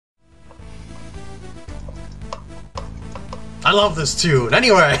I love this tune.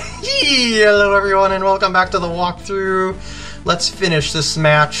 Anyway, hello everyone and welcome back to the walkthrough. Let's finish this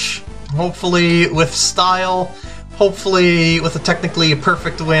match, hopefully with style, hopefully with a technically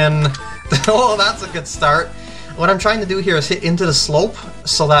perfect win. Oh, that's a good start. What I'm trying to do here is hit into the slope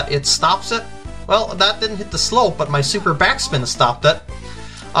so that it stops it. Well, that didn't hit the slope, but my super backspin stopped it.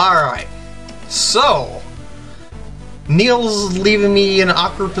 Alright, so Neil's leaving me in an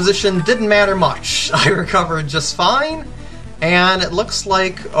awkward position. Didn't matter much. I recovered just fine. And it looks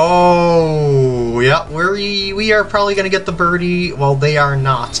like, oh, yeah, we are probably going to get the birdie. Well, they are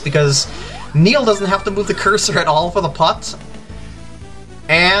not, because Neil doesn't have to move the cursor at all for the putt.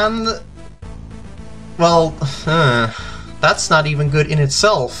 And, well, that's not even good in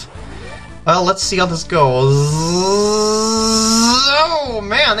itself. Well, let's see how this goes. Oh,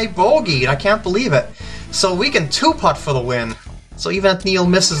 man, they bogeyed. I can't believe it. So we can two-putt for the win. So even if Neil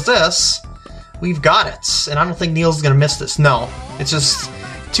misses this, we've got it. And I don't think Neil's going to miss this. No. It's just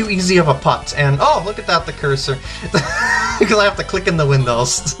too easy of a putt. And, oh, look at that, the cursor. Because I have to click in the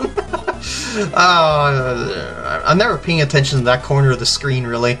windows. I'm never paying attention to that corner of the screen,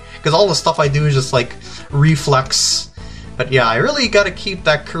 really. Because all the stuff I do is just, like, reflex. But yeah, I really got to keep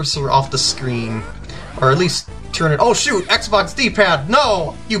that cursor off the screen. Or at least turn it... Oh, shoot! Xbox D-pad!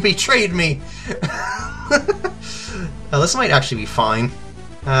 No! You betrayed me! Now, this might actually be fine.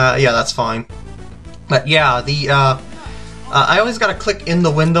 Yeah, that's fine. But yeah, I always gotta click in the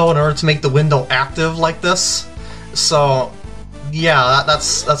window in order to make the window active like this. So, yeah,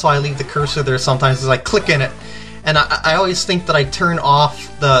 that's why I leave the cursor there sometimes, is I click in it. And I always think that I turn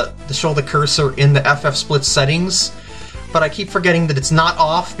off the show the cursor in the FF split settings, but I keep forgetting that it's not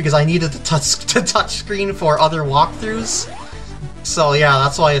off because I needed the touch screen for other walkthroughs. So yeah,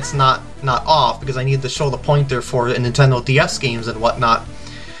 that's why it's not off, because I need to show the pointer for Nintendo DS games and whatnot.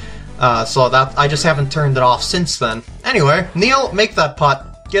 So that I just haven't turned it off since then. Anyway, Neil, make that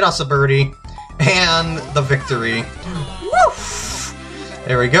putt, get us a birdie, and the victory. Woof!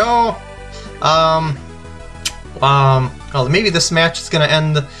 There we go. Well, maybe this match is gonna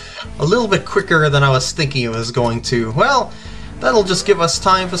end a little bit quicker than I was thinking it was going to. Well, that'll just give us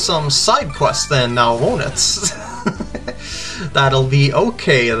time for some side quests then, now won't it? That'll be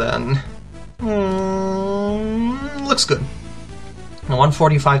okay then. Looks good.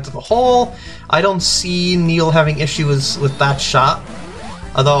 145 to the hole. I don't see Neil having issues with that shot.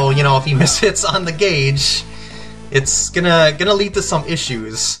 Although, you know, if he mishits on the gauge, it's gonna lead to some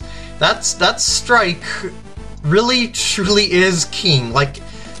issues. That strike really, truly is king. Like,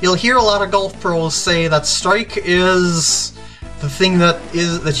 you'll hear a lot of golf pros say that strike is the thing that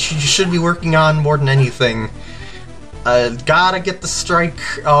you should be working on more than anything. Gotta get the strike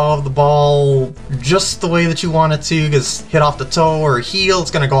of the ball just the way that you want it to, because hit off the toe or heel,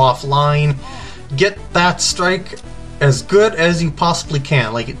 it's gonna go offline. Get that strike as good as you possibly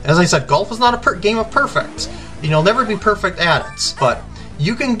can. Like, as I said, golf is not a game of perfect. You'll never be perfect at it, but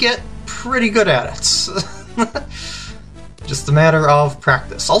you can get pretty good at it. Just a matter of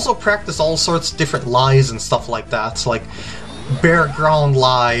practice. Also practice all sorts of different lies and stuff like that, like bare ground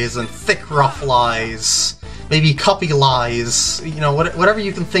lies and thick rough lies. Maybe cuppy lies, you know, whatever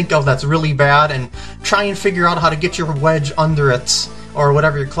you can think of that's really bad, and try and figure out how to get your wedge under it, or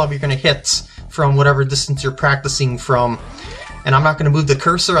whatever your club you're going to hit from whatever distance you're practicing from. And I'm not going to move the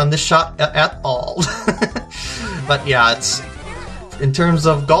cursor on this shot at all. But yeah, it's in terms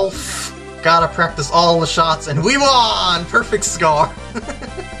of golf, gotta practice all the shots, and we won! Perfect score!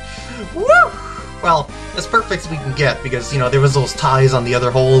 Woo! Well, as perfect as we can get, because, you know, there was those ties on the other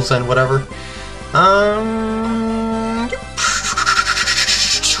holes and whatever.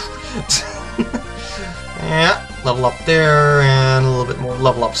 Yeah, level up there, and a little bit more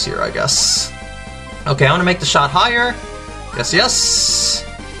level ups here, I guess. Okay, I want to make the shot higher. Yes, yes.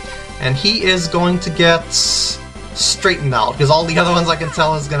 And he is going to get straightened out, because all the other ones I can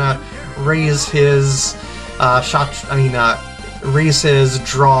tell is gonna raise his raise his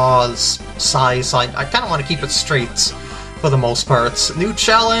draws size. So I kind of want to keep it straight for the most part. New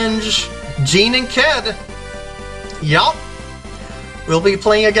challenge. Gene and Kid! Yup! We'll be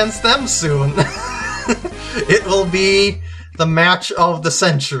playing against them soon. It will be the match of the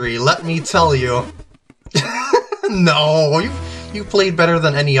century, let me tell you. No, you played better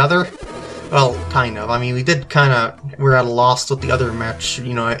than any other. Well, kind of. I mean, we're at a loss with the other match,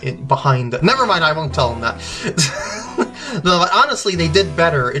 you know, behind it. Never mind, I won't tell them that. No, but honestly, they did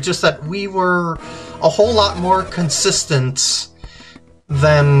better. It's just that we were a whole lot more consistent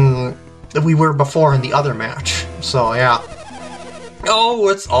than we were before in the other match. So, yeah. Oh,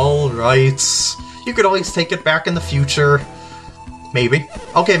 it's alright. You could always take it back in the future. Maybe.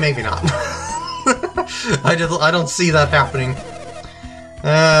 Okay, maybe not. I don't see that happening.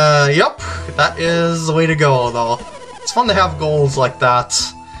 Yep, that is the way to go, though. It's fun to have goals like that.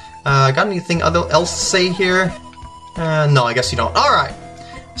 Got anything else to say here? No, I guess you don't. Alright,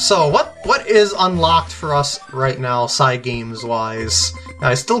 so what is unlocked for us right now, side games wise?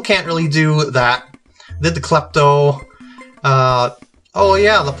 I still can't really do that. Did the Klepto. Oh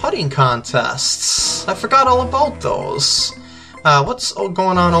yeah, the putting contests. I forgot all about those. What's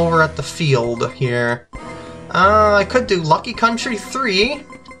going on over at the field here? I could do Lucky Country 3.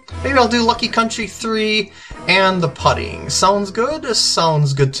 Maybe I'll do Lucky Country 3 and the putting. Sounds good?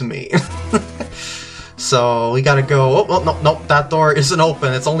 Sounds good to me. So, we gotta go... Oh, nope, that door isn't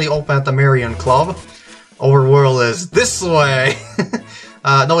open. It's only open at the Marion Club. Overworld is this way!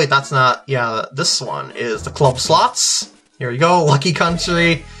 No wait, that's not... Yeah, this one is the club slots. Here we go, Lucky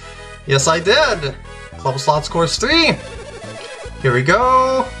Country. Yes, I did! Club slots course 3. Here we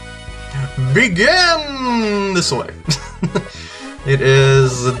go. Begin! This way. It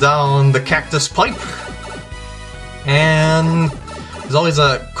is down the cactus pipe. And there's always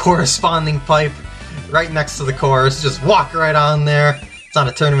a corresponding pipe right next to the course. Just walk right on there. It's not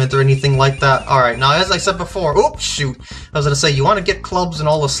a tournament or anything like that. Alright, now as I said before, oops, shoot. I was gonna say, you want to get clubs in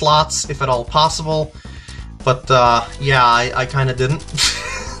all the slots, if at all possible. But, yeah, I kinda didn't.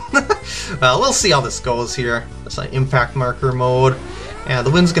 Well, we'll see how this goes here. It's like impact marker mode. And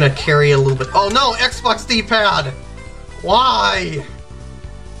the wind's gonna carry it a little bit. Oh no, Xbox D-pad! Why?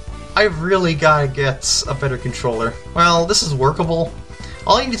 I've really gotta get a better controller. Well, this is workable.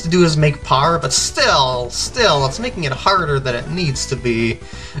 All you need to do is make power, but still, it's making it harder than it needs to be.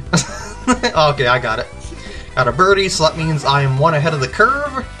 Okay, I got it. Got a birdie, so that means I am one ahead of the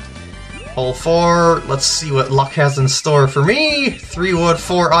curve. Hole 4, let's see what luck has in store for me. 3 wood,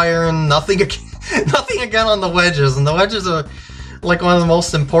 4 iron, nothing again on the wedges, and the wedges are like one of the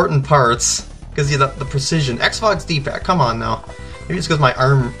most important parts, because you the precision. Xbox D-pad, come on now. Maybe it's because my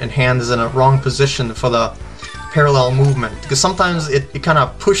arm and hand is in a wrong position for the parallel movement, because sometimes it kind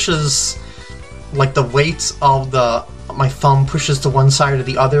of pushes, like the weight of my thumb pushes to one side or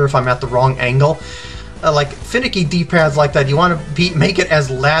the other if I'm at the wrong angle. Like finicky D-pads like that, you want to make it as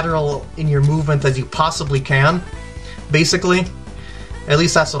lateral in your movement as you possibly can, basically. At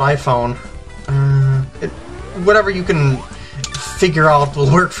least that's what I found. Whatever you can figure out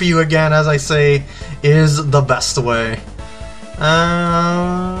will work for you again, as I say, is the best way.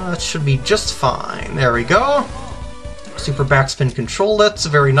 That should be just fine. There we go. Super backspin controlled it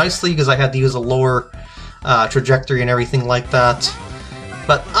very nicely because I had to use a lower trajectory and everything like that.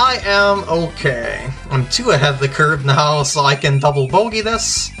 But I am okay. I'm 2 ahead of the curve now, so I can double bogey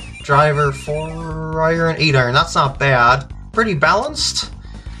this. Driver, 4 iron, 8 iron. That's not bad. Pretty balanced.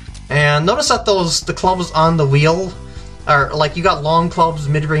 And notice that the clubs on the wheel are like you got long clubs,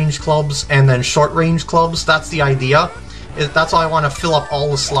 mid-range clubs, and then short-range clubs. That's the idea. That's why I want to fill up all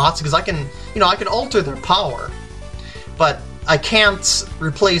the slots, because I can, I can alter their power, but I can't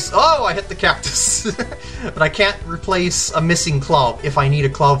replace. Oh, I hit the cactus. But I can't replace a missing club if I need a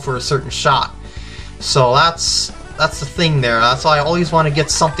club for a certain shot. So that's the thing there. That's why I always want to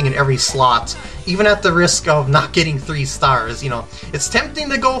get something in every slot, even at the risk of not getting 3 stars. It's tempting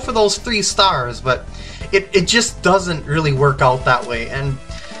to go for those 3 stars, but it just doesn't really work out that way. And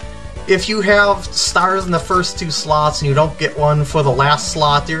if you have stars in the first 2 slots and you don't get one for the last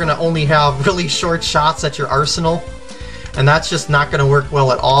slot, you're going to only have really short shots at your arsenal. And that's just not going to work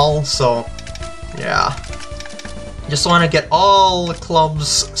well at all, so yeah. Just want to get all the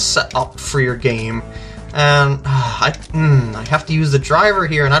clubs set up for your game. And I have to use the driver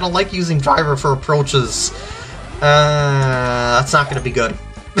here, and I don't like using driver for approaches. That's not going to be good.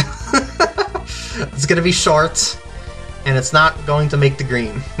 It's going to be short, and it's not going to make the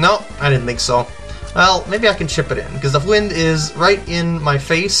green. No, I didn't think so. Well, maybe I can chip it in, because the wind is right in my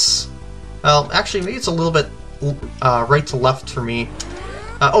face. Well, actually, maybe it's a little bit right to left for me.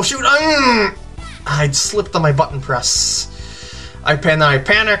 Oh shoot! I'd slipped on my button press. I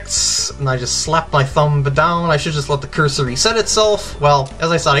panicked, and I just slapped my thumb down. I should just let the cursor reset itself. Well,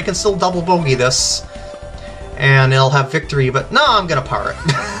 as I said, I can still double bogey this, and it'll have victory, but no, I'm gonna par it.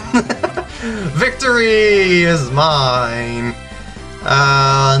 Victory is mine!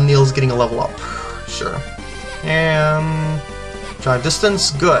 Neil's getting a level up. Sure. And drive distance,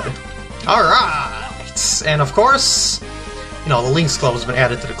 good. Alright! And of course, the Lynx Club has been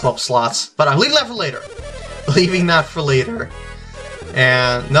added to the club slots, but I'm leaving that for later. Leaving that for later.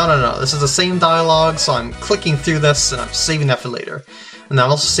 And no, this is the same dialogue, so I'm clicking through this and I'm saving that for later. And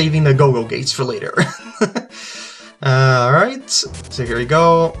I'm also saving the go-go gates for later. Alright, so here we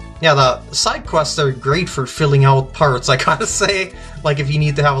go. Yeah, the side quests are great for filling out parts, I gotta say. Like if you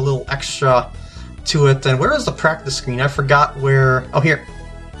need to have a little extra to it. And where is the practice screen? I forgot where... Oh, here.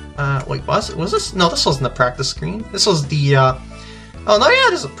 Wait, was this? No, this wasn't the practice screen. This was the, Oh, no, yeah,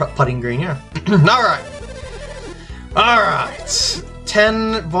 this is a putting green, yeah. Alright. Alright.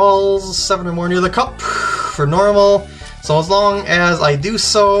 10 balls, 7 or more near the cup for normal. So as long as I do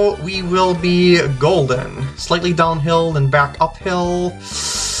so, we will be golden. Slightly downhill and back uphill.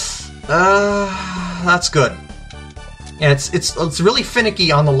 That's good. And it's really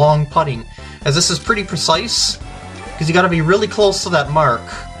finicky on the long putting, as this is pretty precise, because you got to be really close to that mark,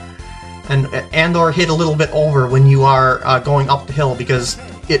 and or hit a little bit over when you are going up the hill, because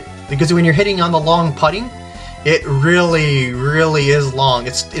when you're hitting on the long putting, it really is long.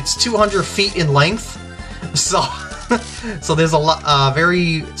 It's 200 feet in length, so so there's a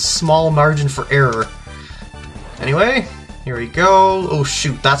very small margin for error. Anyway, here we go. Oh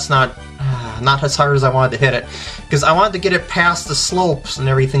shoot, that's not as hard as I wanted to hit it, because I wanted to get it past the slopes and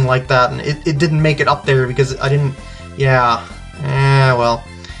everything like that, and it didn't make it up there because I didn't. Yeah. Well,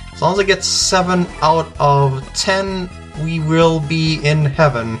 as long as I get 7 out of 10, we will be in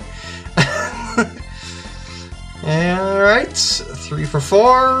heaven. Alright, 3 for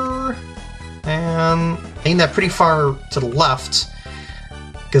 4, and aimed that pretty far to the left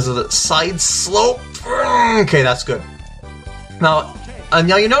because of the side slope. Okay, that's good. Now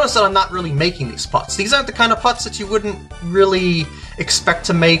you notice that I'm not really making these putts. These aren't the kind of putts that you wouldn't really expect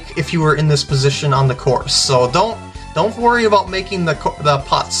to make if you were in this position on the course. So don't worry about making the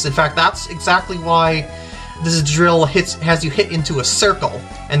putts. In fact, that's exactly why this drill has you hit into a circle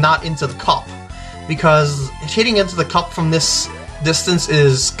and not into the cup. Because hitting into the cup from this distance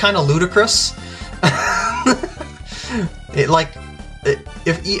is kind of ludicrous. I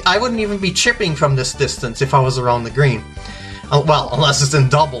wouldn't even be chipping from this distance if I was around the green. Well, unless it's in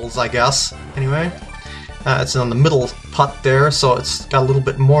doubles, I guess. Anyway, it's on the middle putt there, so it's got a little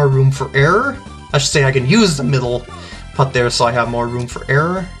bit more room for error. I should say I can use the middle putt there, so I have more room for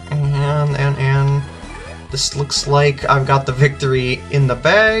error. And this looks like I've got the victory in the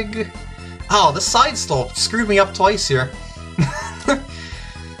bag. Oh, the side slope screwed me up twice here.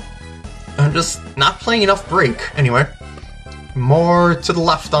 I'm just not playing enough break. Anyway, more to the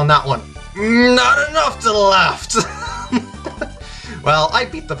left on that one. Not enough to the left! Well, I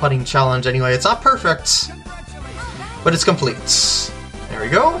beat the putting challenge anyway. It's not perfect, but it's complete. There we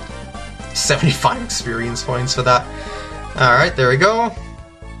go. 75 experience points for that. Alright, there we go.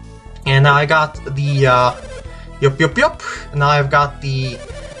 And now I got the, yup. Now I've got the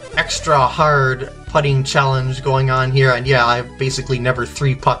extra hard putting challenge going on here, and yeah, I've basically never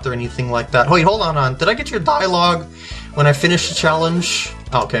 3-putt or anything like that. Wait, hold on. Did I get your dialogue when I finished the challenge?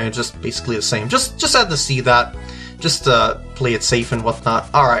 Okay, just basically the same. Just had to see that. Just to play it safe and whatnot.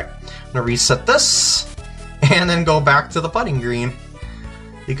 Alright, I'm gonna reset this, and then go back to the putting green,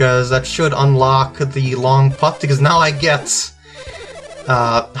 because that should unlock the long putt, because now I get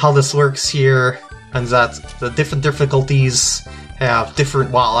how this works here, and that the different difficulties have different...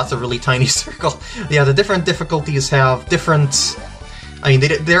 Wow, that's a really tiny circle. Yeah, the different difficulties have different... I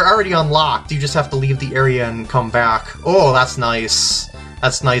mean, they're already unlocked, you just have to leave the area and come back. Oh, that's nice.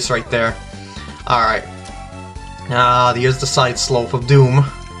 That's nice right there. Alright. Here's the side slope of doom.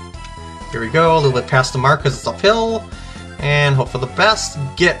 Here we go, a little bit past the mark because it's uphill. And hope for the best.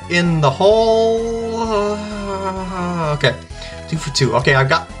 Get in the hole. Okay, 2 for 2. Okay, I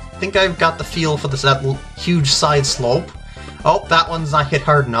think I've got the feel for that huge side slope. Oh, that one's not hit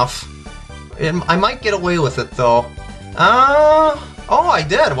hard enough. I might get away with it though. Oh, I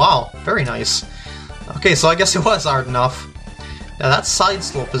did. Wow, very nice. Okay, so I guess it was hard enough. Now that side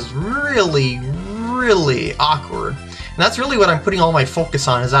slope is really awkward. And that's really what I'm putting all my focus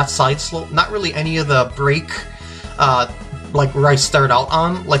on, is that side slope. Not really any of the break, like where I start out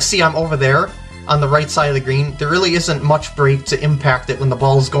on. Like, see, I'm over there on the right side of the green. There really isn't much break to impact it when the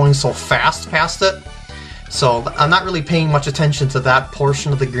ball is going so fast past it. So I'm not really paying much attention to that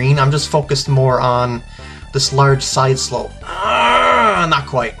portion of the green. I'm just focused more on this large side slope. Not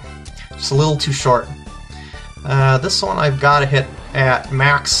quite. Just a little too short. This one I've got to hit at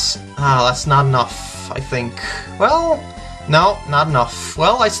max. That's not enough, I think. Well, no, not enough.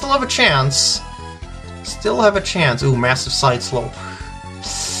 Well, I still have a chance. Still have a chance. Ooh, massive side slope.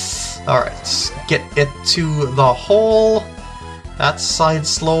 Alright, get it to the hole. That side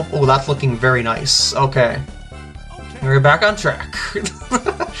slope. Oh, that's looking very nice. Okay. We're back on track.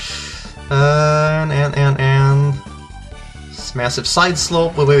 and this massive side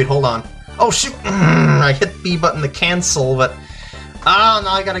slope. Wait, hold on. Oh shoot! I hit B button to cancel, but now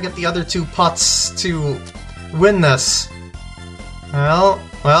I gotta get the other 2 putts to win this.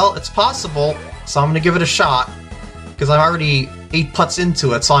 Well, it's possible, so I'm gonna give it a shot, because I'm already 8 putts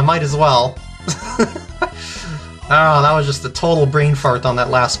into it, so I might as well. Oh, that was just a total brain fart on that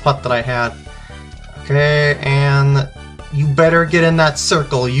last putt that I had. Okay, and you better get in that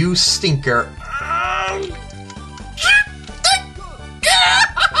circle, you stinker.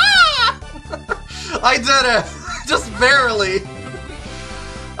 I did it! Just barely!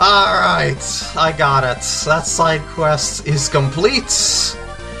 Alright, I got it. That side quest is complete.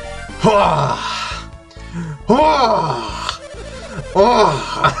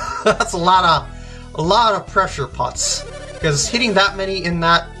 That's a lot of pressure putts. Because hitting that many in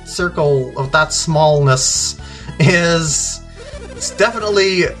that circle of that smallness it's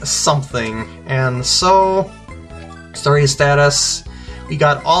definitely something. And so, story status. We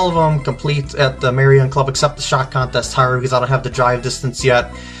got all of them complete at the Marion Club except the shot contest, however, because I don't have the drive distance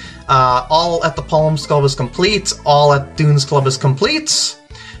yet. All at the Palms Club is complete, all at Dunes Club is complete.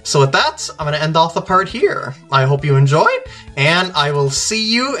 So with that, I'm going to end off the part here. I hope you enjoyed, and I will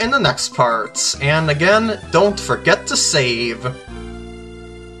see you in the next part. And again, don't forget to save.